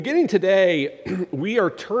Beginning today, we are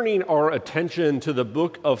turning our attention to the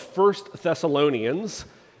book of 1 Thessalonians,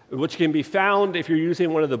 which can be found, if you're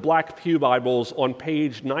using one of the Black Pew Bibles, on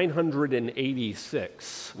page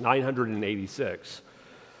 986. 986.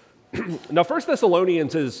 Now, 1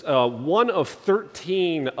 Thessalonians is one of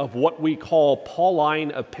 13 of what we call Pauline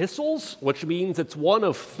epistles, which means it's one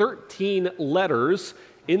of 13 letters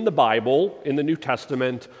in the Bible, in the New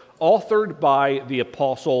Testament, authored by the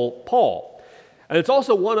Apostle Paul. And it's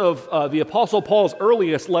also one of the Apostle Paul's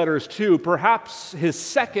earliest letters, too, perhaps his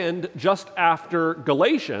second just after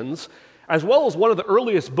Galatians, as well as one of the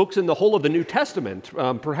earliest books in the whole of the New Testament,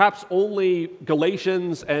 perhaps only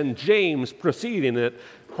Galatians and James preceding it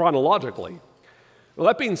chronologically. Well,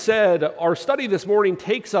 that being said, our study this morning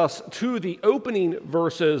takes us to the opening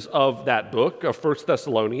verses of that book, of 1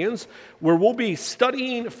 Thessalonians, where we'll be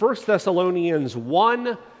studying 1 Thessalonians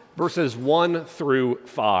 1, verses 1 through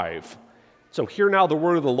 5. So hear now the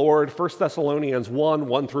word of the Lord, 1 Thessalonians 1,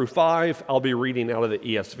 1 through 5. I'll be reading out of the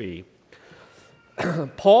ESV.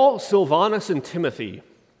 Paul, Silvanus, and Timothy,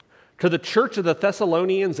 to the church of the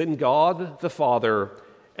Thessalonians in God the Father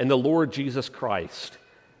and the Lord Jesus Christ,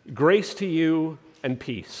 grace to you and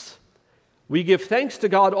peace. We give thanks to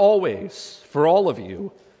God always for all of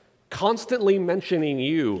you, constantly mentioning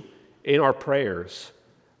you in our prayers,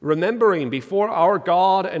 remembering before our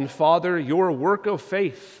God and Father your work of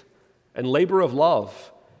faith and labor of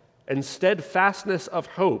love, and steadfastness of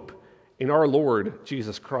hope in our Lord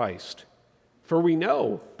Jesus Christ. For we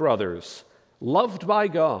know, brothers, loved by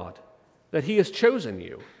God, that He has chosen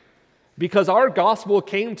you, because our gospel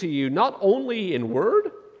came to you not only in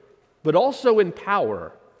word, but also in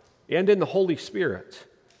power and in the Holy Spirit,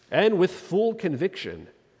 and with full conviction.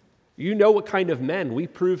 You know what kind of men we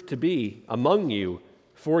proved to be among you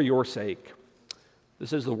for your sake.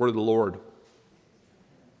 This is the word of the Lord.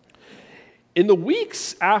 In the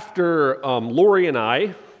weeks after Lori and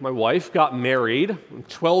I, my wife, got married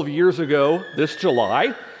 12 years ago this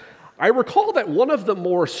July, I recall that one of the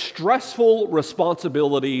more stressful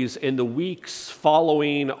responsibilities in the weeks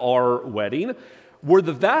following our wedding were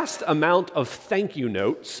the vast amount of thank you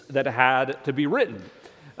notes that had to be written.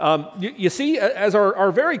 You see, as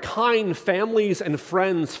our very kind families and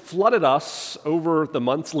friends flooded us over the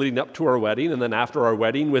months leading up to our wedding and then after our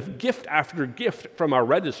wedding with gift after gift from our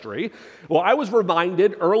registry, well, I was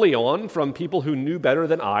reminded early on from people who knew better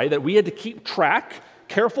than I that we had to keep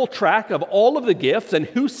careful track of all of the gifts and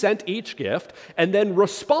who sent each gift, and then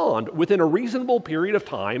respond within a reasonable period of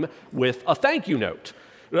time with a thank you note.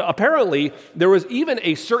 Apparently, there was even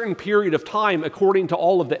a certain period of time, according to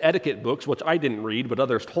all of the etiquette books, which I didn't read, but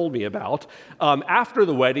others told me about, after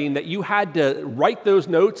the wedding, that you had to write those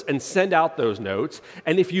notes and send out those notes.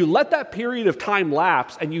 And if you let that period of time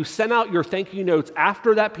lapse and you sent out your thank you notes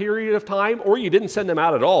after that period of time, or you didn't send them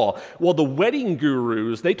out at all, well, the wedding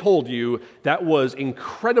gurus, they told you that was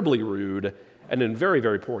incredibly rude and in very,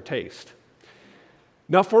 very poor taste.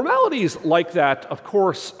 Now, formalities like that, of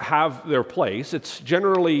course, have their place. It's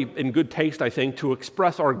generally in good taste, I think, to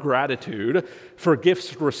express our gratitude for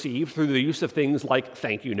gifts received through the use of things like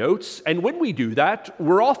thank you notes. And when we do that,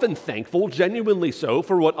 we're often thankful, genuinely so,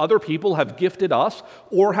 for what other people have gifted us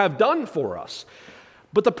or have done for us.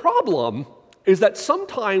 But the problem is that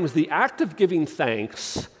sometimes the act of giving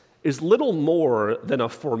thanks is little more than a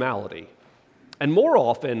formality. And more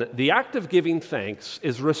often, the act of giving thanks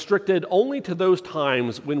is restricted only to those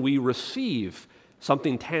times when we receive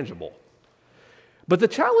something tangible. But the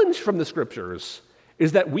challenge from the Scriptures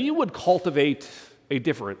is that we would cultivate a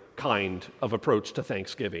different kind of approach to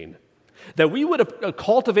Thanksgiving. That we would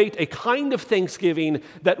cultivate a kind of thanksgiving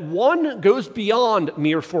that, one, goes beyond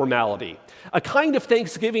mere formality, a kind of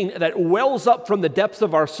thanksgiving that wells up from the depths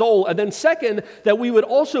of our soul, and then second, that we would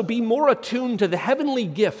also be more attuned to the heavenly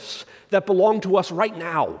gifts that belong to us right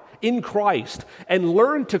now in Christ, and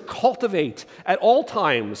learn to cultivate at all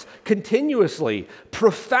times, continuously,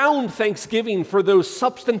 profound thanksgiving for those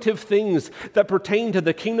substantive things that pertain to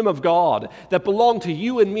the kingdom of God, that belong to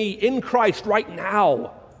you and me in Christ right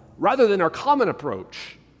now, rather than our common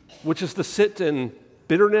approach, which is to sit in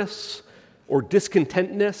bitterness or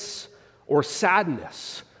discontentness or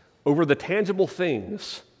sadness over the tangible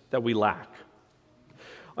things that we lack.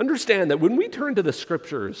 Understand that when we turn to the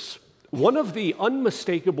Scriptures, one of the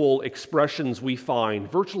unmistakable expressions we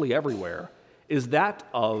find virtually everywhere is that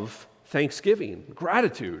of thanksgiving,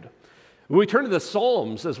 gratitude. When we turn to the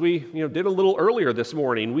Psalms, as we did a little earlier this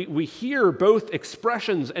morning, we hear both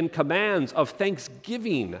expressions and commands of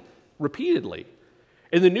thanksgiving repeatedly.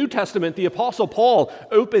 In the New Testament, the Apostle Paul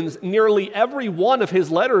opens nearly every one of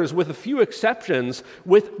his letters, with a few exceptions,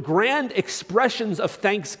 with grand expressions of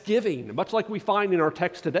thanksgiving, much like we find in our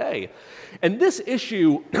text today. And this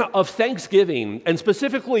issue of thanksgiving, and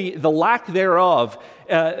specifically the lack thereof,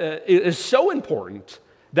 is so important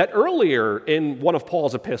that earlier in one of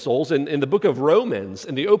Paul's epistles, in the book of Romans,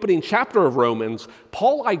 in the opening chapter of Romans,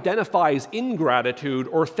 Paul identifies ingratitude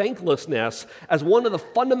or thanklessness as one of the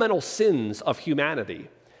fundamental sins of humanity.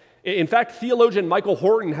 In fact, theologian Michael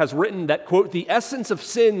Horton has written that, quote, "the essence of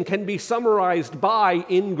sin can be summarized by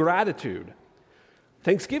ingratitude."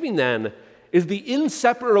 Thanksgiving, then, is the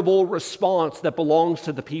inseparable response that belongs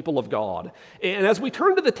to the people of God. And as we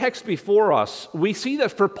turn to the text before us, we see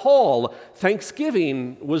that for Paul,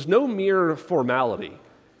 thanksgiving was no mere formality,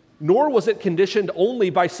 nor was it conditioned only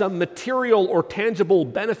by some material or tangible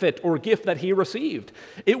benefit or gift that he received.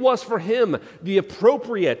 It was for him the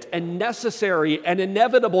appropriate and necessary and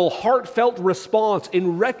inevitable heartfelt response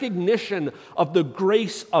in recognition of the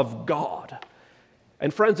grace of God.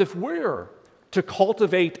 And friends, if we're to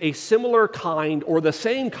cultivate a similar kind or the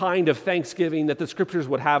same kind of thanksgiving that the Scriptures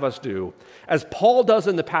would have us do, as Paul does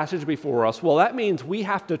in the passage before us, well, that means we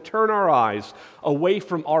have to turn our eyes away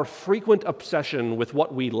from our frequent obsession with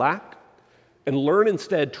what we lack and learn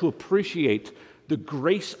instead to appreciate the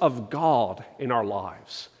grace of God in our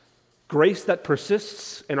lives. Grace that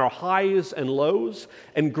persists in our highs and lows,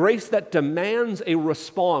 and grace that demands a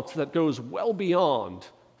response that goes well beyond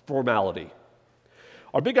formality.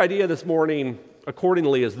 Our big idea this morning,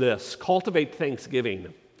 accordingly, is this: cultivate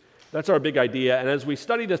thanksgiving. That's our big idea, and as we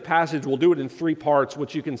study this passage, we'll do it in 3 parts,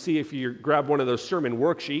 which you can see if you grab one of those sermon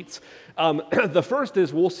worksheets. The first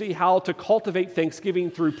is we'll see how to cultivate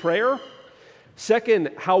thanksgiving through prayer. Second,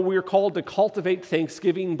 how we're called to cultivate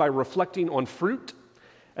thanksgiving by reflecting on fruit.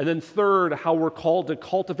 And then third, how we're called to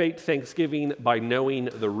cultivate thanksgiving by knowing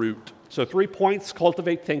the root. So 3 points: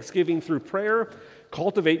 cultivate thanksgiving through prayer,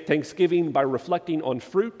 cultivate thanksgiving by reflecting on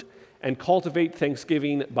fruit, and cultivate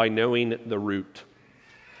thanksgiving by knowing the root.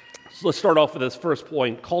 So let's start off with this first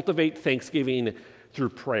point: cultivate thanksgiving through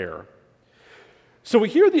prayer. So we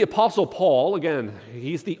hear the Apostle Paul, again,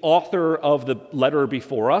 he's the author of the letter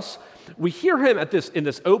before us. We hear him in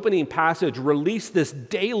this opening passage release this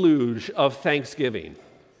deluge of thanksgiving.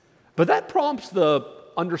 But that prompts the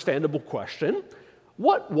understandable question: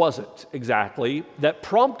 what was it exactly that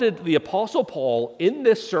prompted the Apostle Paul in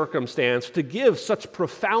this circumstance to give such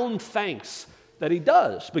profound thanks that he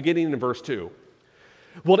does, beginning in verse 2?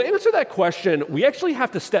 Well, to answer that question, we actually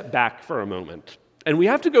have to step back for a moment, and we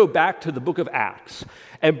have to go back to the book of Acts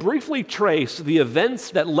and briefly trace the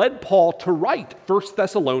events that led Paul to write 1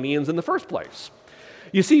 Thessalonians in the first place.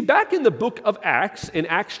 You see, back in the book of Acts, in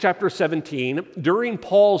Acts chapter 17, during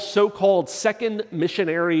Paul's so-called second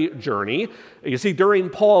missionary journey, you see, during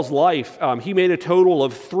Paul's life, he made a total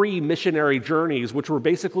of 3 missionary journeys, which were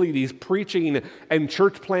basically these preaching and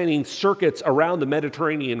church planting circuits around the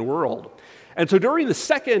Mediterranean world. And so during the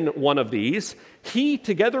second one of these, he,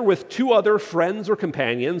 together with 2 other friends or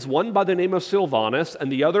companions, one by the name of Silvanus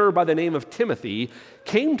and the other by the name of Timothy,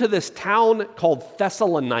 came to this town called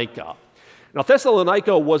Thessalonica. Now,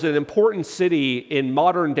 Thessalonica was an important city in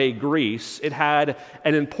modern-day Greece. It had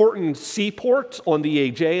an important seaport on the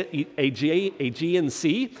Aegean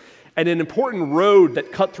Sea and an important road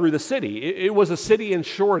that cut through the city. It was a city, in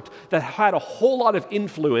short, that had a whole lot of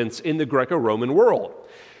influence in the Greco-Roman world.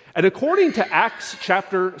 And according to Acts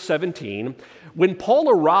chapter 17, when Paul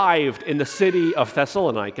arrived in the city of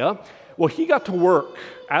Thessalonica, well, he got to work,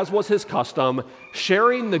 as was his custom,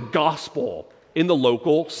 sharing the gospel in the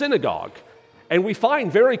local synagogue. And we find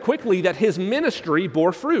very quickly that his ministry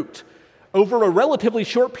bore fruit. Over a relatively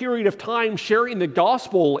short period of time, sharing the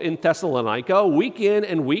gospel in Thessalonica, week in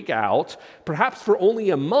and week out, perhaps for only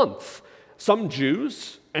a month, some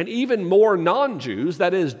Jews and even more non-Jews,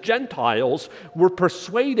 that is, Gentiles, were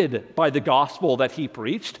persuaded by the gospel that he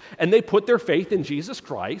preached, and they put their faith in Jesus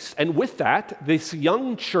Christ. And with that, this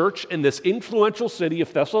young church in this influential city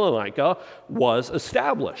of Thessalonica was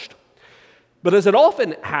established. But as it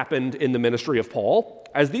often happened in the ministry of Paul,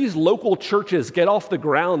 as these local churches get off the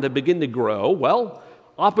ground and begin to grow, well,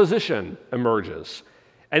 opposition emerges.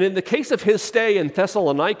 And in the case of his stay in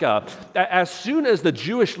Thessalonica, as soon as the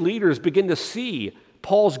Jewish leaders begin to see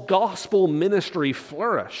Paul's gospel ministry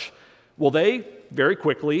flourish, well, they very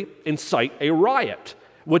quickly incite a riot,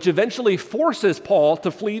 which eventually forces Paul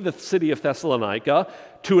to flee the city of Thessalonica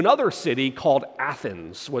to another city called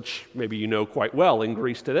Athens, which maybe you know quite well in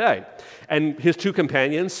Greece today. And his 2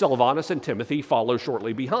 companions, Silvanus and Timothy, follow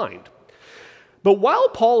shortly behind. But while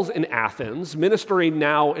Paul's in Athens, ministering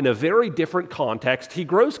now in a very different context, he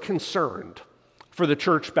grows concerned for the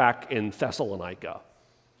church back in Thessalonica?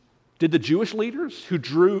 Did the Jewish leaders who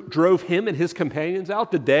drove him and his companions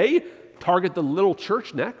out, did they target the little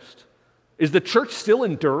church next? Is the church still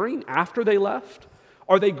enduring after they left?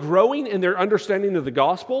 Are they growing in their understanding of the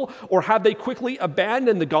gospel, or have they quickly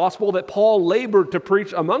abandoned the gospel that Paul labored to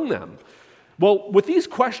preach among them? Well, with these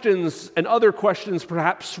questions and other questions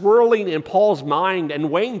perhaps swirling in Paul's mind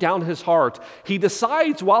and weighing down his heart, he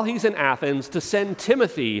decides while he's in Athens to send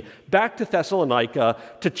Timothy back to Thessalonica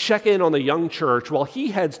to check in on the young church while he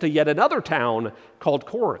heads to yet another town called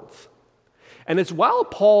Corinth. And it's while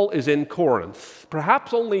Paul is in Corinth,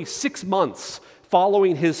 perhaps only 6 months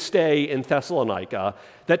following his stay in Thessalonica,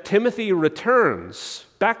 that Timothy returns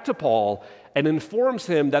back to Paul and informs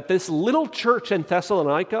him that this little church in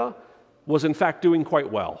Thessalonica was in fact doing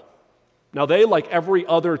quite well. Now they, like every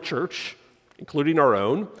other church, including our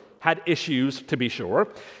own, had issues, to be sure.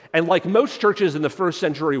 And like most churches in the first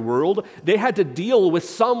century world, they had to deal with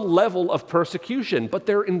some level of persecution, but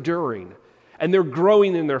they're enduring and they're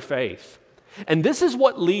growing in their faith. And this is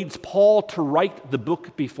what leads Paul to write the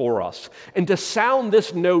book before us and to sound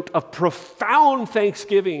this note of profound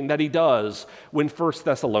thanksgiving that he does when 1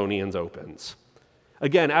 Thessalonians opens.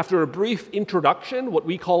 Again, after a brief introduction, what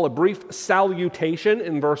we call a brief salutation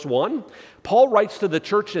in verse 1, Paul writes to the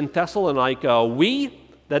church in Thessalonica, we,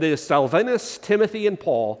 that is Silvanus, Timothy, and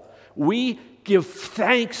Paul, we give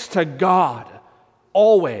thanks to God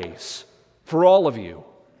always for all of you.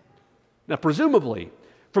 Now, presumably,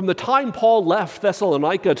 from the time Paul left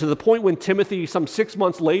Thessalonica to the point when Timothy, some 6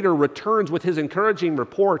 months later, returns with his encouraging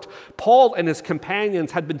report, Paul and his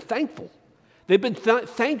companions had been thankful. They've been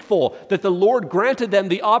thankful that the Lord granted them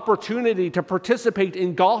the opportunity to participate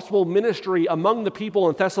in gospel ministry among the people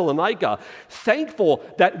in Thessalonica. Thankful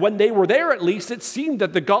that when they were there, at least, it seemed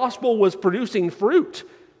that the gospel was producing fruit.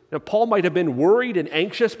 Now, Paul might have been worried and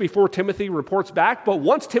anxious before Timothy reports back, but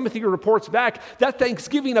once Timothy reports back, that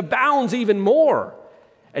thanksgiving abounds even more.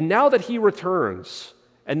 And now that he returns,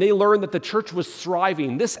 and they learn that the church was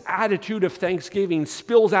thriving, this attitude of thanksgiving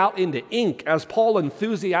spills out into ink as Paul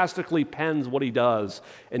enthusiastically pens what he does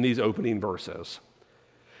in these opening verses.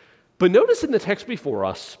 But notice in the text before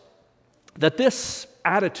us that this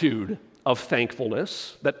attitude of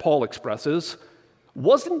thankfulness that Paul expresses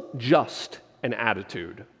wasn't just an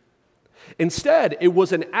attitude. Instead, it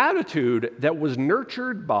was an attitude that was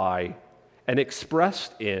nurtured by and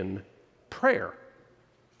expressed in prayer.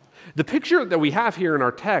 The picture that we have here in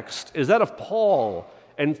our text is that of Paul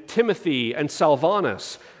and Timothy and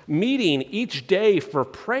Silvanus meeting each day for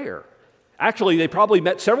prayer. Actually, they probably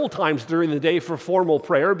met several times during the day for formal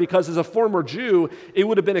prayer because as a former Jew, it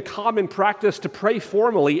would have been a common practice to pray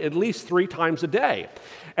formally at least 3 times a day.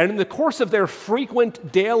 And in the course of their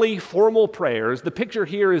frequent daily formal prayers, the picture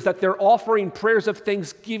here is that they're offering prayers of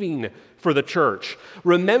thanksgiving for the church,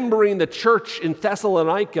 remembering the church in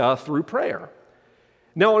Thessalonica through prayer.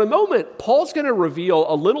 Now, in a moment, Paul's going to reveal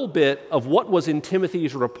a little bit of what was in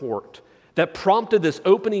Timothy's report that prompted this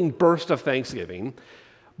opening burst of thanksgiving.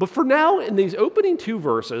 But for now, in these opening 2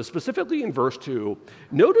 verses, specifically in verse 2,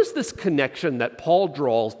 notice this connection that Paul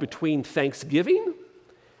draws between thanksgiving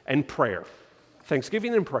and prayer.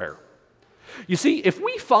 Thanksgiving and prayer. You see, if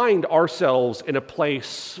we find ourselves in a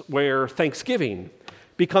place where thanksgiving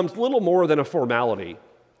becomes little more than a formality,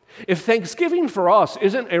 if thanksgiving for us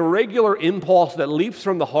isn't a regular impulse that leaps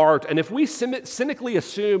from the heart, and if we cynically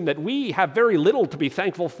assume that we have very little to be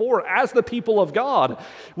thankful for as the people of God,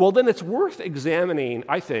 well, then it's worth examining,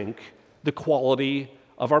 I think, the quality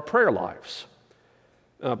of our prayer lives.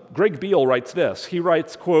 Greg Beale writes this. He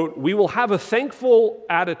writes, quote, "We will have a thankful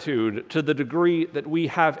attitude to the degree that we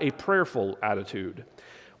have a prayerful attitude.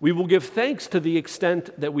 We will give thanks to the extent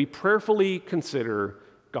that we prayerfully consider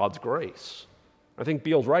God's grace." I think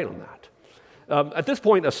Beale's right on that. At this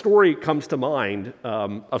point, a story comes to mind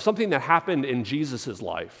of something that happened in Jesus'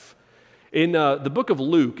 life. In the book of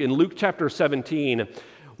Luke, in Luke chapter 17,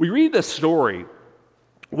 we read this story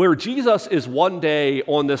where Jesus is one day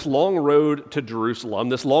on this long road to Jerusalem,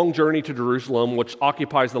 this long journey to Jerusalem, which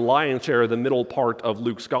occupies the lion's share of the middle part of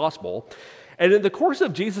Luke's gospel. And in the course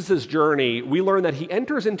of Jesus' journey, we learn that he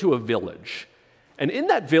enters into a village. And in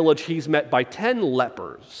that village, he's met by 10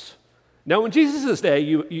 lepers. Now, in Jesus' day,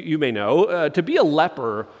 you may know, to be a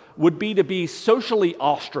leper would be to be socially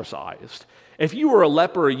ostracized. If you were a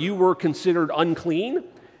leper, you were considered unclean.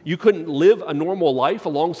 You couldn't live a normal life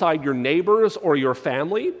alongside your neighbors or your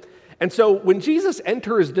family. And so when Jesus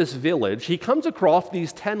enters this village, he comes across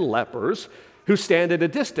these 10 lepers who stand at a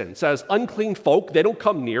distance. As unclean folk, they don't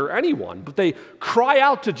come near anyone, but they cry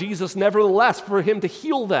out to Jesus nevertheless for him to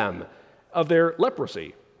heal them of their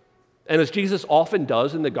leprosy. And as Jesus often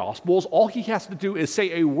does in the Gospels, all he has to do is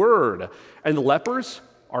say a word, and the lepers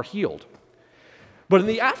are healed. But in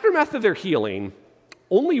the aftermath of their healing,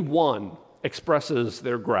 only one expresses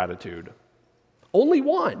their gratitude. Only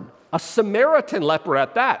one. A Samaritan leper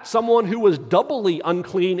at that, someone who was doubly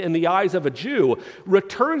unclean in the eyes of a Jew,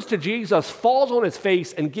 returns to Jesus, falls on his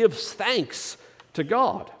face, and gives thanks to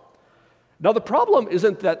God. Now, the problem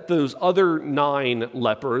isn't that those other 9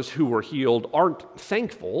 lepers who were healed aren't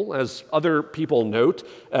thankful. As other people note,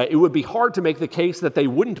 it would be hard to make the case that they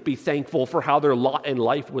wouldn't be thankful for how their lot in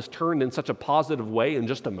life was turned in such a positive way in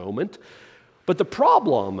just a moment. But the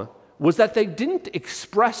problem was that they didn't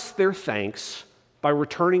express their thanks by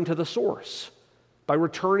returning to the source, by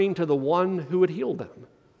returning to the one who had healed them.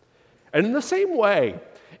 And in the same way,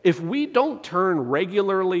 if we don't turn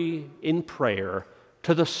regularly in prayer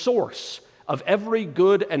to the source of every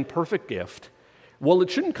good and perfect gift, well,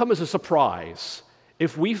 it shouldn't come as a surprise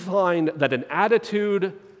if we find that an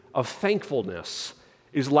attitude of thankfulness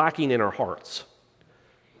is lacking in our hearts.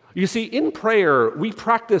 You see, in prayer, we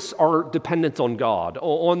practice our dependence on God,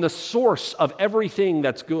 on the source of everything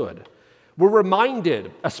that's good. We're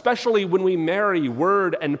reminded, especially when we marry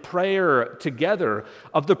word and prayer together,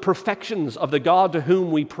 of the perfections of the God to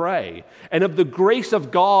whom we pray and of the grace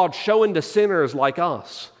of God shown to sinners like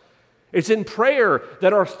us. It's in prayer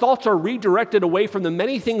that our thoughts are redirected away from the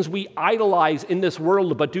many things we idolize in this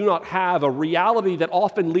world but do not have, a reality that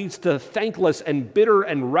often leads to thankless and bitter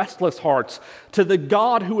and restless hearts, to the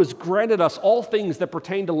God who has granted us all things that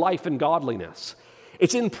pertain to life and godliness.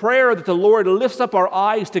 It's in prayer that the Lord lifts up our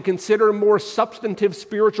eyes to consider more substantive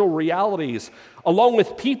spiritual realities, along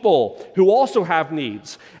with people who also have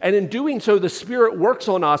needs. And in doing so, the Spirit works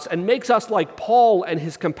on us and makes us like Paul and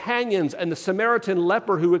his companions and the Samaritan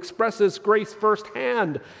leper who expresses grace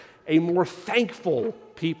firsthand, a more thankful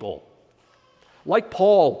people. Like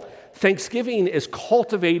Paul, thanksgiving is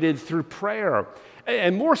cultivated through prayer.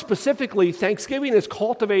 And more specifically, thanksgiving is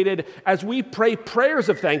cultivated as we pray prayers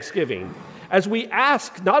of thanksgiving, as we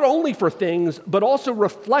ask not only for things, but also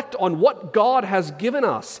reflect on what God has given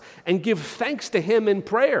us and give thanks to Him in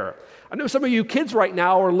prayer. I know some of you kids right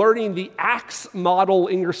now are learning the ACTS model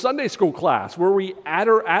in your Sunday school class, where we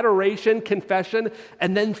adoration, confession,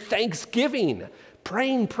 and then thanksgiving.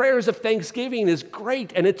 Praying prayers of thanksgiving is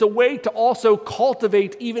great, and it's a way to also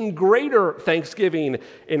cultivate even greater thanksgiving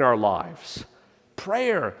in our lives.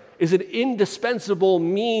 Prayer is an indispensable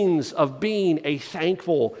means of being a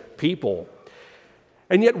thankful people.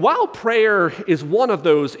 And yet, while prayer is one of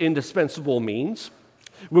those indispensable means,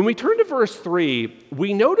 when we turn to verse 3,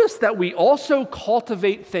 we notice that we also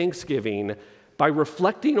cultivate thanksgiving by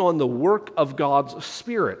reflecting on the work of God's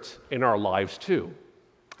Spirit in our lives too.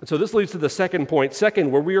 And so this leads to the second point,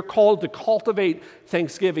 where we are called to cultivate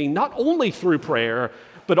thanksgiving not only through prayer,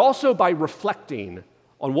 but also by reflecting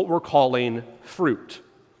on what we're calling fruit.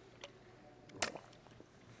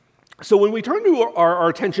 So when we turn to our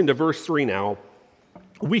attention to verse 3 now,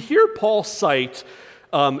 we hear Paul cite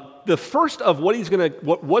the first of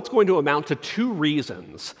what's going to amount to 2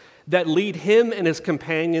 reasons that lead him and his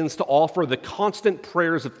companions to offer the constant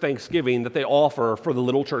prayers of thanksgiving that they offer for the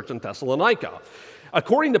little church in Thessalonica.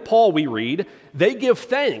 According to Paul, we read, they give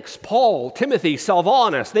thanks. Paul, Timothy,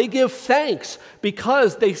 Silvanus, they give thanks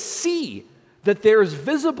because they see that there's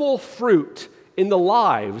visible fruit in the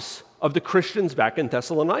lives of the Christians back in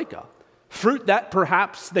Thessalonica. Fruit that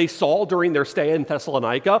perhaps they saw during their stay in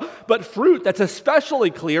Thessalonica, but fruit that's especially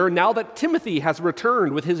clear now that Timothy has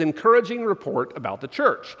returned with his encouraging report about the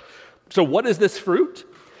church. So what is this fruit?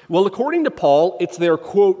 Well, according to Paul, it's their,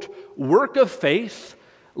 quote, work of faith,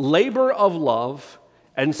 labor of love,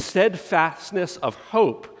 and steadfastness of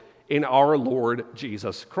hope in our Lord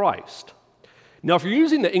Jesus Christ. Now, if you're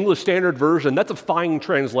using the English Standard Version, that's a fine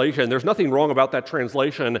translation. There's nothing wrong about that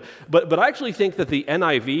translation. But I actually think that the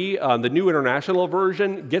NIV, the New International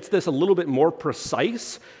Version, gets this a little bit more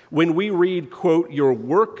precise when we read, quote, your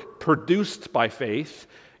work produced by faith,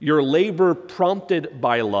 your labor prompted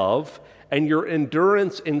by love, and your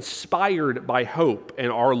endurance inspired by hope in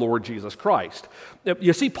our Lord Jesus Christ.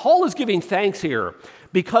 You see, Paul is giving thanks here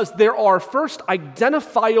because there are first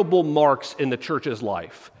identifiable marks in the church's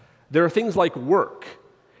life. There are things like work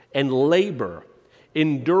and labor,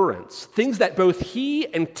 endurance, things that both he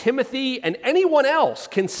and Timothy and anyone else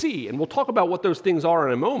can see. And we'll talk about what those things are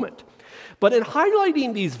in a moment. But in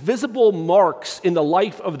highlighting these visible marks in the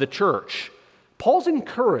life of the church, Paul's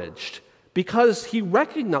encouraged because he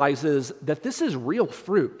recognizes that this is real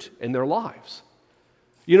fruit in their lives.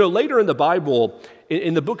 You know, later in the Bible,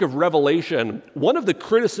 in the book of Revelation, one of the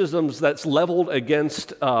criticisms that's leveled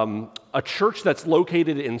against a church that's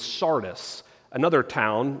located in Sardis, another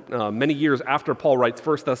town, many years after Paul writes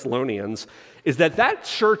 1 Thessalonians, is that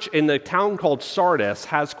church in the town called Sardis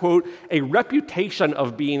has, quote, a reputation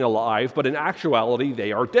of being alive, but in actuality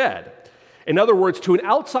they are dead. In other words, to an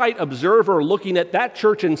outside observer looking at that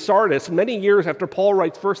church in Sardis many years after Paul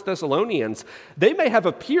writes 1 Thessalonians, they may have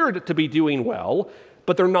appeared to be doing well,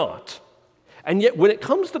 but they're not. And yet, when it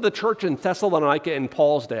comes to the church in Thessalonica in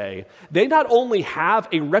Paul's day, they not only have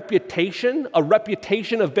a reputation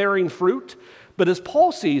of bearing fruit, but as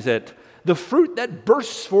Paul sees it, the fruit that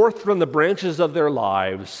bursts forth from the branches of their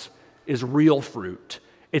lives is real fruit.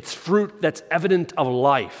 It's fruit that's evident of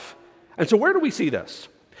life. And so where do we see this?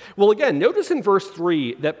 Well, again, notice in verse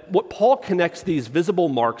 3 that what Paul connects these visible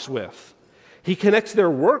marks with. He connects their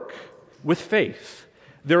work with faith,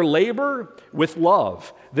 their labor with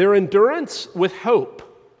love, their endurance with hope.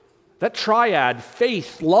 That triad,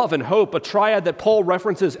 faith, love, and hope, a triad that Paul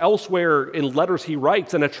references elsewhere in letters he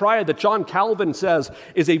writes, and a triad that John Calvin says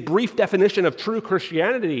is a brief definition of true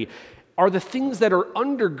Christianity, are the things that are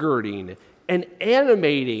undergirding and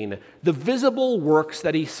animating the visible works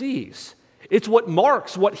that he sees. It's what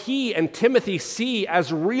marks what he and Timothy see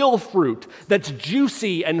as real fruit that's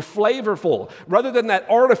juicy and flavorful, rather than that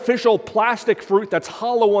artificial plastic fruit that's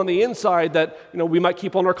hollow on the inside that we might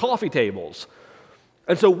keep on our coffee tables.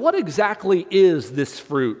 And so what exactly is this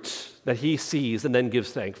fruit that he sees and then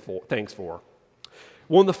gives thanks for?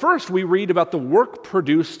 Well, in the first, we read about the work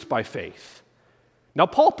produced by faith. Now,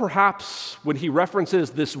 Paul, perhaps, when he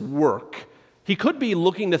references this work, he could be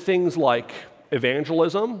looking to things like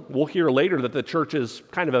evangelism. We'll hear later that the church is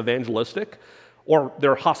kind of evangelistic, or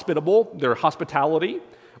they're hospitable, their hospitality,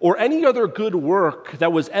 or any other good work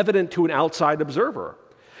that was evident to an outside observer.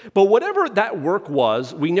 But whatever that work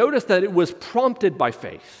was, we notice that it was prompted by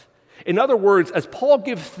faith. In other words, as Paul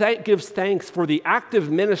gives thanks for the active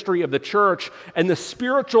ministry of the church and the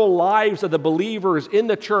spiritual lives of the believers in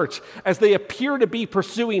the church as they appear to be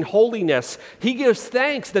pursuing holiness, he gives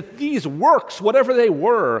thanks that these works, whatever they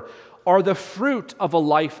were, are the fruit of a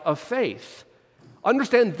life of faith.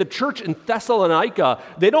 Understand, the church in Thessalonica,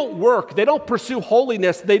 they don't work, they don't pursue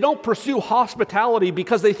holiness, they don't pursue hospitality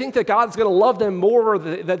because they think that God's going to love them more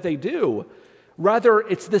than they do. Rather,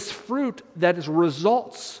 it's this fruit that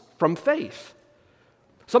results from faith.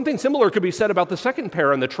 Something similar could be said about the second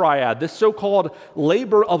pair in the triad, this so-called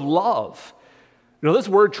labor of love. This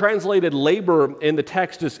word translated labor in the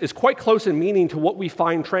text is quite close in meaning to what we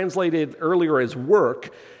find translated earlier as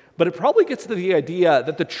work. But it probably gets to the idea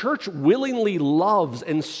that the church willingly loves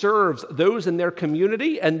and serves those in their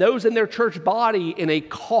community and those in their church body in a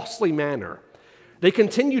costly manner. They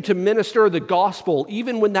continue to minister the gospel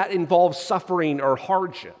even when that involves suffering or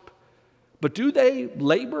hardship. But do they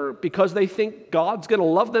labor because they think God's going to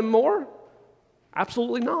love them more?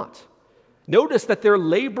 Absolutely not. Notice that their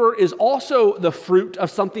labor is also the fruit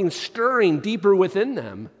of something stirring deeper within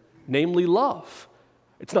them, namely love.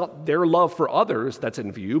 It's not their love for others that's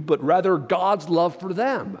in view, but rather God's love for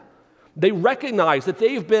them. They recognize that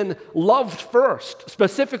they've been loved first,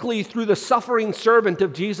 specifically through the suffering servant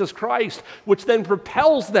of Jesus Christ, which then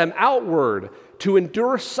propels them outward to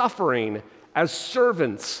endure suffering as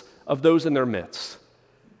servants of those in their midst.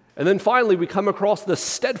 And then finally, we come across the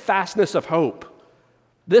steadfastness of hope.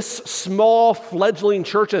 This small fledgling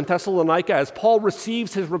church in Thessalonica, as Paul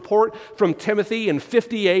receives his report from Timothy in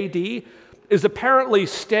 50 A.D., is apparently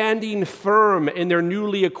standing firm in their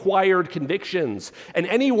newly acquired convictions. And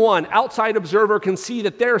anyone, outside observer, can see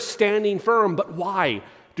that they're standing firm. But why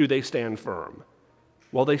do they stand firm?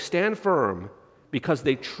 Well, they stand firm because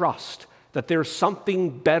they trust that there's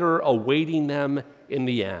something better awaiting them in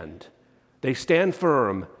the end. They stand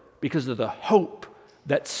firm because of the hope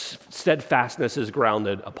that steadfastness is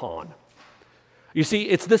grounded upon. You see,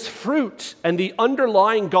 it's this fruit and the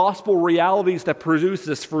underlying gospel realities that produce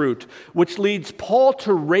this fruit, which leads Paul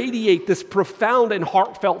to radiate this profound and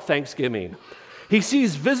heartfelt thanksgiving. He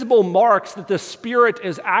sees visible marks that the Spirit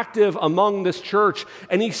is active among this church,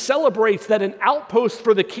 and he celebrates that an outpost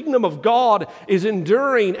for the kingdom of God is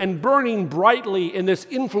enduring and burning brightly in this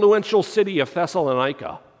influential city of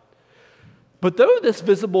Thessalonica. But though this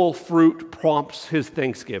visible fruit prompts his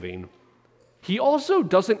thanksgiving, he also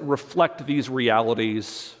doesn't reflect these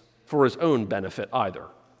realities for his own benefit either.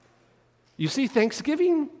 You see,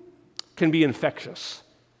 thanksgiving can be infectious.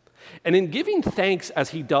 And in giving thanks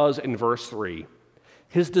as he does in verse 3,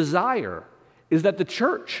 his desire is that the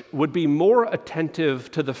church would be more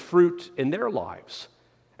attentive to the fruit in their lives,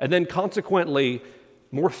 and then consequently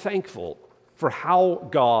more thankful for how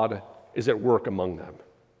God is at work among them.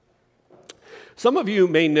 Some of you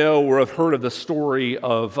may know or have heard of the story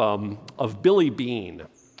of Billy Beane.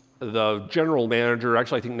 the general manager,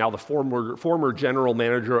 actually I think now the former general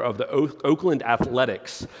manager of the Oakland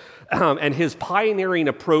Athletics, and his pioneering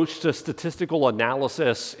approach to statistical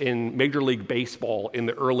analysis in Major League Baseball in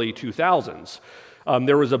the early 2000s.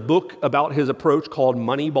 There was a book about his approach called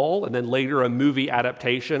Moneyball, and then later a movie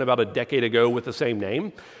adaptation about a decade ago with the same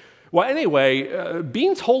name. Well, anyway,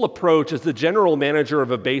 Beane's whole approach as the general manager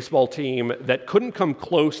of a baseball team that couldn't come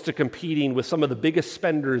close to competing with some of the biggest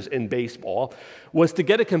spenders in baseball was to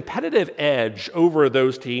get a competitive edge over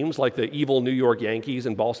those teams like the evil New York Yankees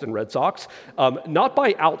and Boston Red Sox, not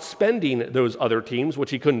by outspending those other teams,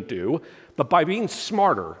 which he couldn't do, but by being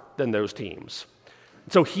smarter than those teams.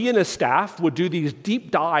 So he and his staff would do these deep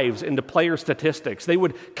dives into player statistics. They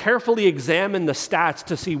would carefully examine the stats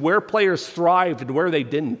to see where players thrived and where they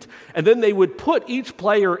didn't. And then they would put each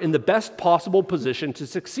player in the best possible position to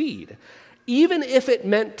succeed, even if it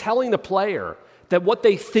meant telling the player that what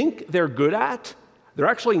they think they're good at, they're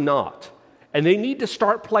actually not. And they need to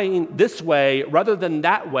start playing this way rather than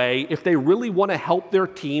that way if they really want to help their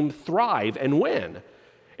team thrive and win.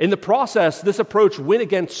 In the process, this approach went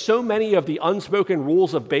against so many of the unspoken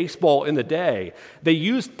rules of baseball in the day. They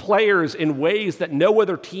used players in ways that no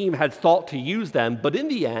other team had thought to use them, but in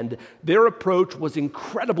the end, their approach was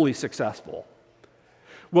incredibly successful.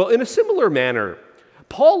 Well, in a similar manner,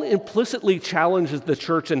 Paul implicitly challenges the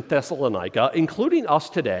church in Thessalonica, including us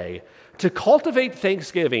today, to cultivate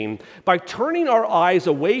thanksgiving by turning our eyes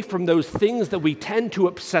away from those things that we tend to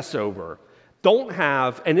obsess over, don't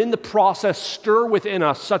have, and in the process stir within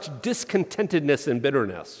us such discontentedness and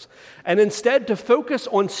bitterness, and instead to focus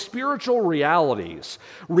on spiritual realities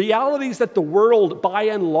that the world by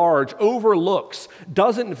and large overlooks,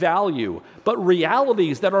 doesn't value, but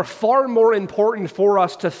realities that are far more important for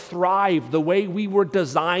us to thrive the way we were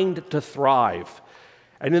designed to thrive.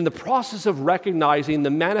 And in the process of recognizing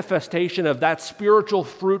the manifestation of that spiritual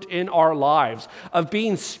fruit in our lives, of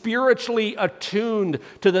being spiritually attuned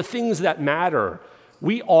to the things that matter,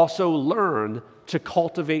 we also learn to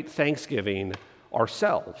cultivate thanksgiving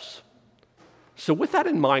ourselves. So with that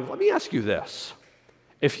in mind, let me ask you this.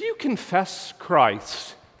 If you confess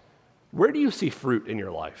Christ, where do you see fruit in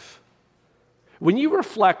your life? When you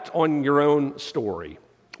reflect on your own story,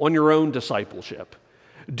 on your own discipleship,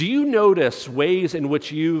 do you notice ways in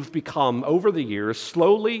which you've become, over the years,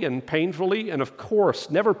 slowly and painfully, and of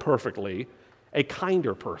course, never perfectly, a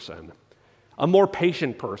kinder person, a more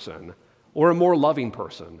patient person, or a more loving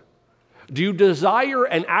person? Do you desire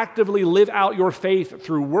and actively live out your faith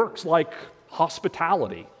through works like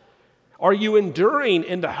hospitality? Are you enduring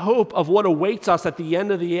in the hope of what awaits us at the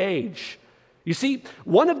end of the age? You see,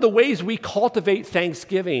 one of the ways we cultivate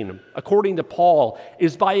thanksgiving, according to Paul,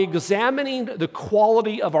 is by examining the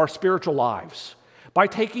quality of our spiritual lives, by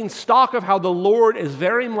taking stock of how the Lord is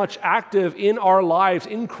very much active in our lives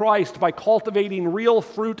in Christ, by cultivating real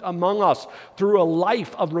fruit among us through a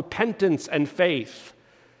life of repentance and faith.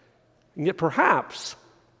 And yet perhaps,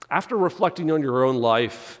 after reflecting on your own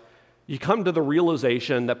life, you come to the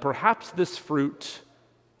realization that perhaps this fruit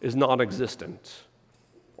is non-existent,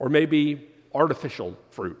 or maybe artificial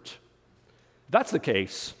fruit. If that's the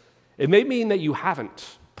case, it may mean that you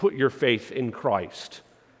haven't put your faith in Christ,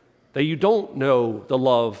 that you don't know the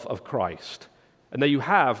love of Christ, and that you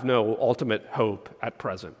have no ultimate hope at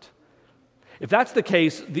present. If that's the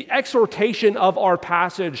case, the exhortation of our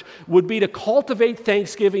passage would be to cultivate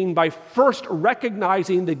thanksgiving by first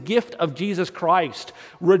recognizing the gift of Jesus Christ,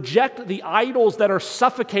 reject the idols that are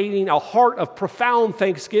suffocating a heart of profound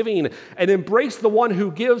thanksgiving, and embrace the one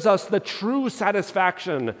who gives us the true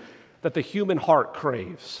satisfaction that the human heart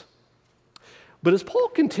craves. But as Paul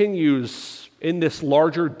continues in this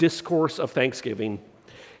larger discourse of thanksgiving,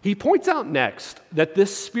 he points out next that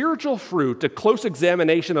this spiritual fruit, a close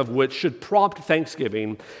examination of which should prompt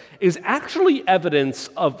thanksgiving, is actually evidence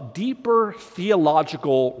of deeper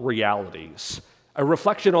theological realities, a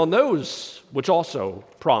reflection on those which also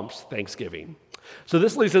prompts thanksgiving. So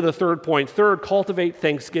this leads to the third point. Third, cultivate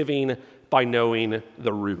thanksgiving by knowing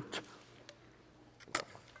the root.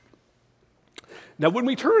 Now, when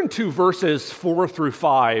we turn to verses 4 through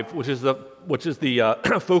 5, which is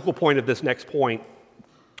the focal point of this next point,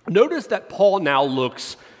 notice that Paul now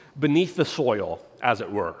looks beneath the soil, as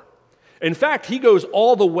it were. In fact, he goes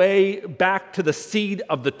all the way back to the seed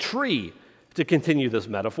of the tree to continue this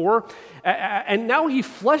metaphor. And now he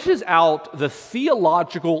fleshes out the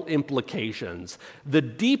theological implications, the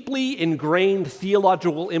deeply ingrained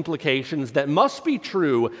theological implications that must be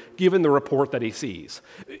true given the report that he sees.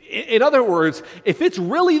 In other words, if it's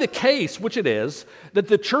really the case, which it is, that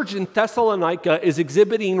the church in Thessalonica is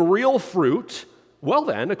exhibiting real fruit, well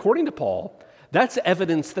then, according to Paul, that's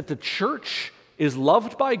evidence that the church is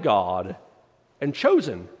loved by God and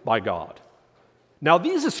chosen by God. Now,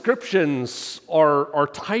 these descriptions are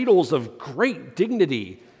titles of great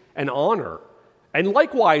dignity and honor. And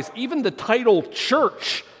likewise, even the title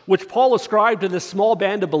church, which Paul ascribed to this small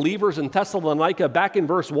band of believers in Thessalonica back in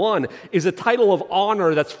verse 1, is a title of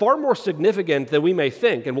honor that's far more significant than we may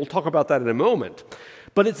think, and we'll talk about that in a moment.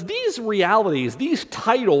 But it's these realities, these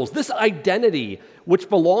titles, this identity which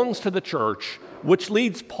belongs to the church, which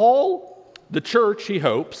leads Paul, the church, he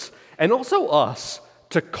hopes, and also us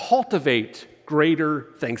to cultivate greater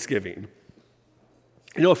thanksgiving.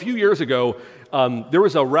 You know, a few years ago, there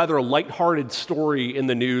was a rather lighthearted story in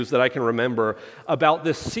the news that I can remember about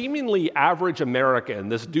this seemingly average American,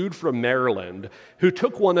 this dude from Maryland, who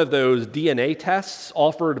took one of those DNA tests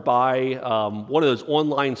offered by one of those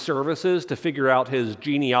online services to figure out his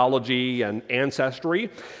genealogy and ancestry.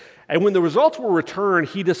 And when the results were returned,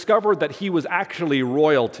 he discovered that he was actually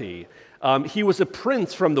royalty. He was a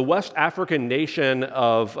prince from the West African nation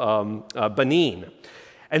of Benin.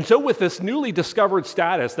 And so with this newly discovered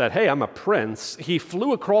status that, hey, I'm a prince, he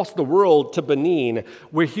flew across the world to Benin,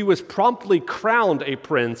 where he was promptly crowned a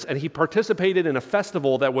prince, and he participated in a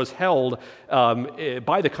festival that was held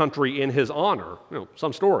by the country in his honor. You know,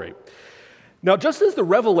 some story. Now, just as the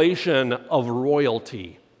revelation of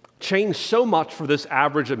royalty changed so much for this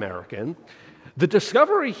average American, the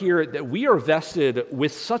discovery here that we are vested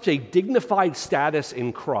with such a dignified status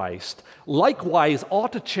in Christ likewise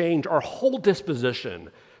ought to change our whole disposition,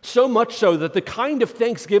 so much so that the kind of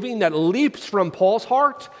thanksgiving that leaps from Paul's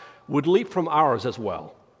heart would leap from ours as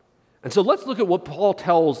well. And so let's look at what Paul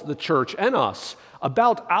tells the church and us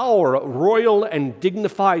about our royal and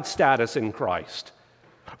dignified status in Christ.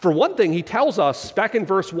 For one thing, he tells us back in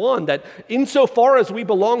verse 1 that insofar as we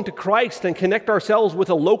belong to Christ and connect ourselves with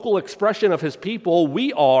a local expression of his people,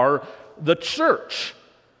 we are the church.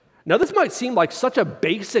 Now, this might seem like such a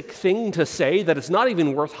basic thing to say that it's not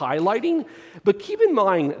even worth highlighting, but keep in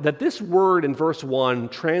mind that this word in verse 1,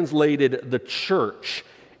 translated the church,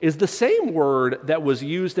 is the same word that was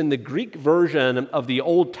used in the Greek version of the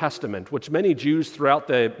Old Testament, which many Jews throughout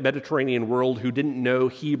the Mediterranean world who didn't know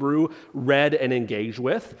Hebrew read and engaged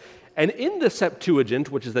with. And in the Septuagint,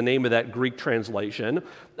 which is the name of that Greek translation,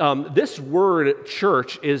 this word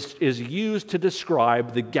church is used to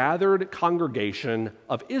describe the gathered congregation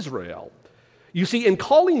of Israel. You see, in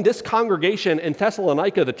calling this congregation in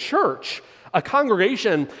Thessalonica the church, a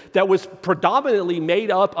congregation that was predominantly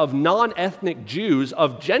made up of non-ethnic Jews,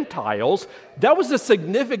 of Gentiles, that was a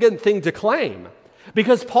significant thing to claim.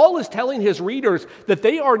 Because Paul is telling his readers that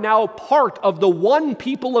they are now part of the one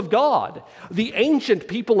people of God, the ancient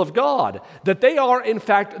people of God, that they are, in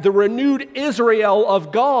fact, the renewed Israel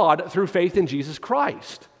of God through faith in Jesus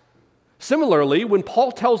Christ. Similarly, when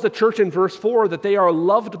Paul tells the church in verse 4 that they are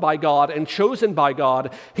loved by God and chosen by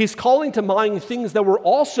God, he's calling to mind things that were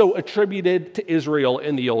also attributed to Israel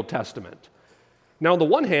in the Old Testament. Now, on the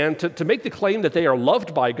one hand, to make the claim that they are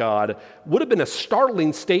loved by God would have been a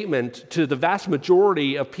startling statement to the vast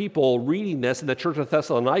majority of people reading this in the church of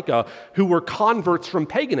Thessalonica who were converts from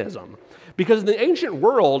paganism. Because in the ancient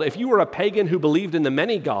world, if you were a pagan who believed in the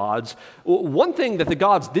many gods, one thing that the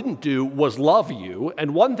gods didn't do was love you,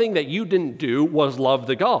 and one thing that you didn't do was love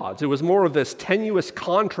the gods. It was more of this tenuous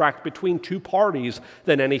contract between two parties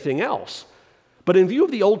than anything else. But in view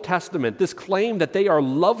of the Old Testament, this claim that they are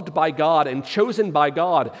loved by God and chosen by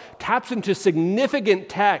God taps into significant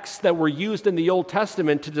texts that were used in the Old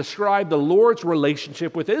Testament to describe the Lord's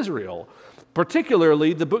relationship with Israel.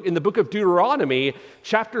 Particularly in the book of Deuteronomy,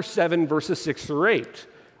 chapter 7, verses 6 through 8,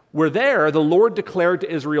 where there the Lord declared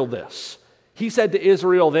to Israel this. He said to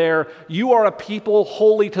Israel there, "You are a people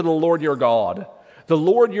holy to the Lord your God. The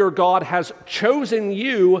Lord your God has chosen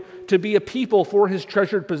you to be a people for his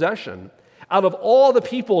treasured possession out of all the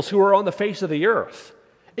peoples who are on the face of the earth.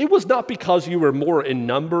 It was not because you were more in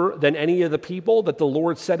number than any of the people that the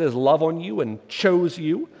Lord set his love on you and chose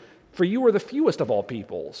you, for you are the fewest of all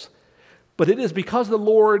peoples. But it is because the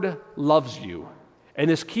Lord loves you and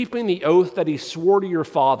is keeping the oath that he swore to your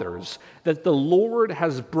fathers, that the Lord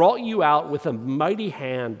has brought you out with a mighty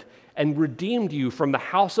hand and redeemed you from the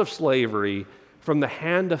house of slavery, from the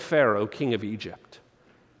hand of Pharaoh, king of Egypt."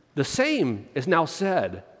 The same is now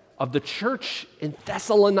said of the church in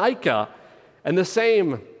Thessalonica, and the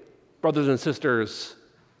same, brothers and sisters,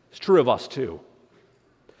 is true of us too.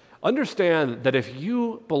 Understand that if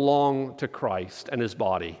you belong to Christ and his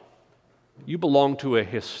body, you belong to a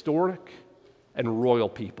historic and royal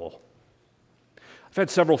people. I've had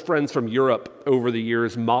several friends from Europe over the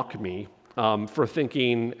years mock me for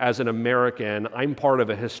thinking, as an American, I'm part of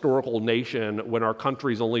a historical nation when our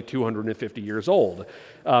country's only 250 years old.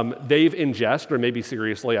 They've in jest, or maybe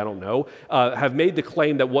seriously, I don't know, have made the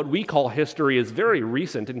claim that what we call history is very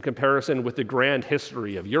recent in comparison with the grand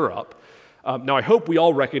history of Europe. Now, I hope we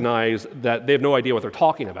all recognize that they have no idea what they're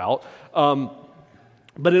talking about.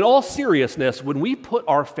 But in all seriousness, when we put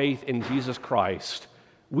our faith in Jesus Christ,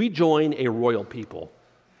 we join a royal people,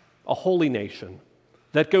 a holy nation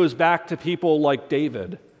that goes back to people like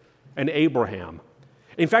David and Abraham.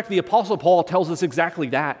 In fact, the Apostle Paul tells us exactly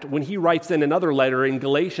that when he writes in another letter in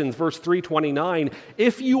Galatians, verse 3:29,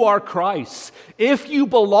 if you are Christ, if you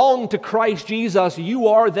belong to Christ Jesus, you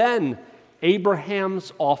are then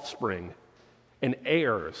Abraham's offspring and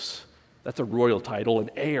heirs. That's a royal title,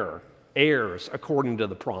 an heir, heirs according to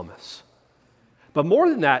the promise. But more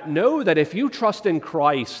than that, know that if you trust in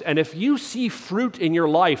Christ and if you see fruit in your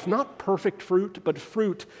life, not perfect fruit, but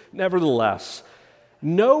fruit nevertheless,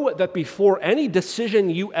 know that before any decision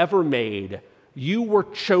you ever made, you were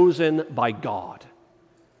chosen by God.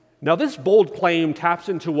 Now, this bold claim taps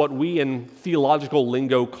into what we in theological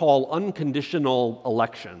lingo call unconditional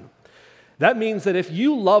election. That means that if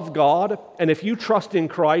you love God and if you trust in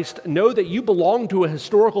Christ, know that you belong to a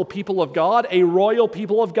historical people of God, a royal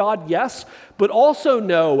people of God, yes, but also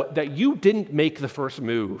know that you didn't make the first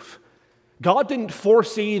move. God didn't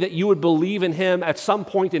foresee that you would believe in Him at some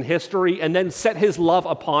point in history and then set His love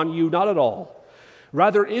upon you, not at all.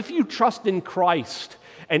 Rather, if you trust in Christ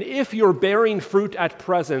and if you're bearing fruit at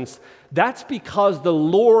present, that's because the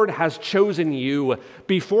Lord has chosen you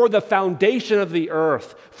before the foundation of the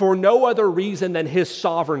earth for no other reason than His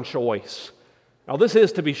sovereign choice. Now, this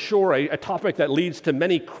is, to be sure, a topic that leads to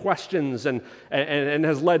many questions and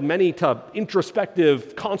has led many to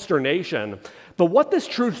introspective consternation. But what this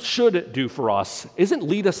truth should do for us isn't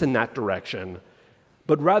lead us in that direction,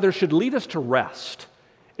 but rather should lead us to rest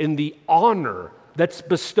in the honor that's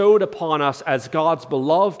bestowed upon us as God's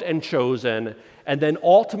beloved and chosen, and then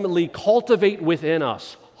ultimately cultivate within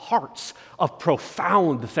us hearts of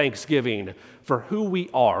profound thanksgiving for who we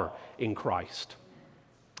are in Christ.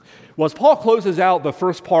 Well, as Paul closes out the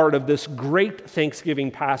first part of this great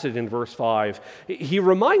Thanksgiving passage in verse 5, he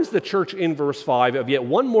reminds the church in verse 5 of yet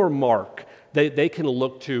one more mark that they can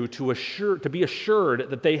look to be assured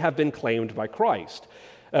that they have been claimed by Christ.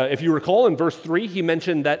 If you recall, in verse 3, he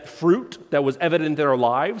mentioned that fruit that was evident in their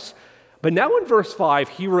lives. But now in verse 5,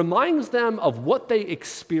 he reminds them of what they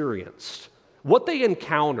experienced, what they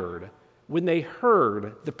encountered when they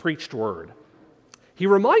heard the preached word. He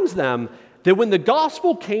reminds them that when the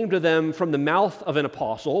gospel came to them from the mouth of an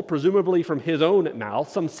apostle, presumably from his own mouth,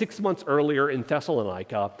 some 6 months earlier in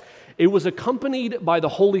Thessalonica, it was accompanied by the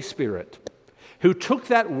Holy Spirit, who took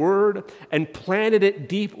that word and planted it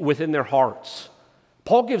deep within their hearts.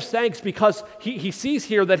 Paul gives thanks because he sees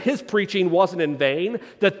here that his preaching wasn't in vain,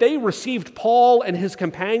 that they received Paul and his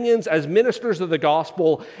companions as ministers of the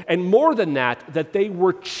gospel, and more than that they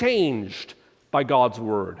were changed by God's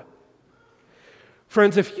word.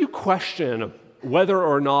 Friends, if you question whether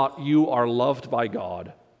or not you are loved by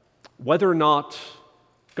God, whether or not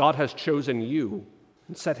God has chosen you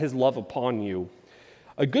and set His love upon you,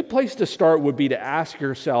 a good place to start would be to ask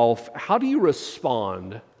yourself, how do you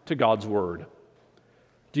respond to God's word?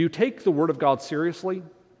 Do you take the Word of God seriously?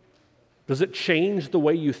 Does it change the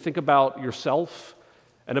way you think about yourself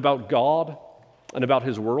and about God and about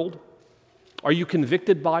His world? Are you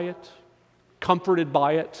convicted by it, comforted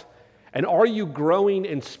by it, and are you growing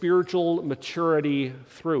in spiritual maturity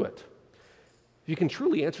through it? If you can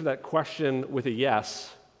truly answer that question with a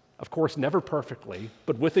yes, of course never perfectly,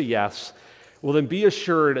 but with a yes, well then be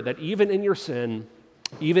assured that even in your sin,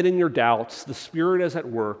 even in your doubts, the Spirit is at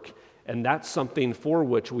work. And that's something for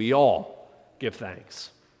which we all give thanks.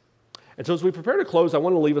 And so as we prepare to close, I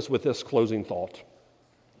want to leave us with this closing thought.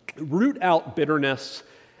 Root out bitterness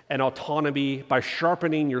and autonomy by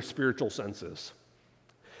sharpening your spiritual senses.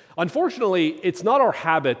 Unfortunately, it's not our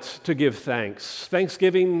habit to give thanks.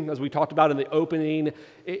 Thanksgiving, as we talked about in the opening,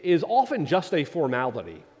 is often just a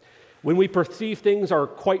formality. When we perceive things are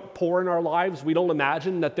quite poor in our lives, we don't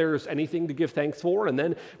imagine that there's anything to give thanks for. And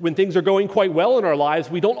then when things are going quite well in our lives,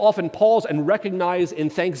 we don't often pause and recognize in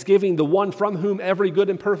thanksgiving the one from whom every good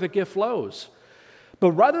and perfect gift flows.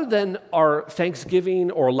 But rather than our thanksgiving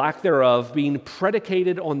or lack thereof being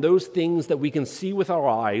predicated on those things that we can see with our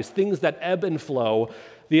eyes, things that ebb and flow,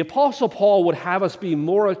 the Apostle Paul would have us be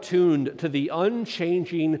more attuned to the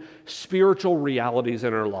unchanging spiritual realities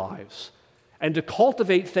in our lives, and to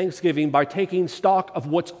cultivate thanksgiving by taking stock of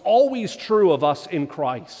what's always true of us in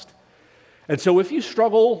Christ. And so if you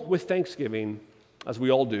struggle with thanksgiving, as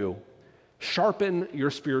we all do, Sharpen your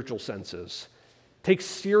spiritual senses. Take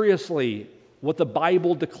seriously what the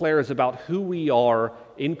Bible declares about who we are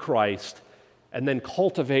in Christ, and then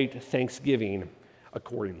cultivate thanksgiving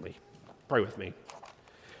accordingly. Pray with me.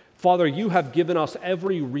 Father, you have given us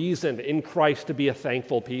every reason in Christ to be a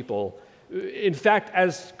thankful people. In fact,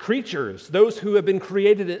 as creatures, those who have been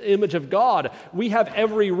created in the image of God, we have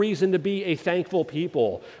every reason to be a thankful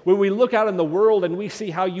people. When we look out in the world and we see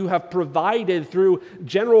how you have provided through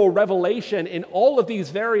general revelation in all of these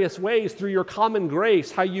various ways, through your common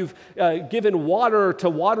grace, how you've given water to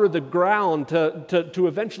water the ground, to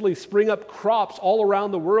eventually spring up crops all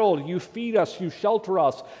around the world. You feed us, you shelter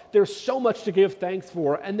us. There's so much to give thanks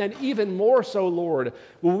for. And then even more so, Lord,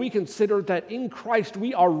 when we consider that in Christ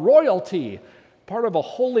we are royalty, part of a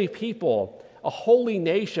holy people, a holy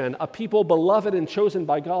nation, a people beloved and chosen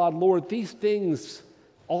by God, Lord, these things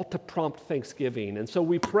ought to prompt thanksgiving. And so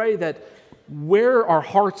we pray that where our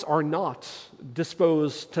hearts are not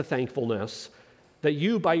disposed to thankfulness, that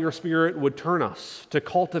you, by your Spirit, would turn us to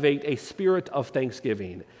cultivate a spirit of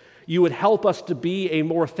thanksgiving. You would help us to be a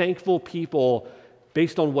more thankful people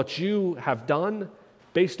based on what you have done,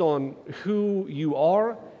 based on who you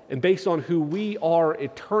are, and based on who we are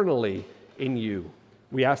eternally in you.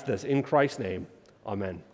 We ask this in Christ's name. Amen.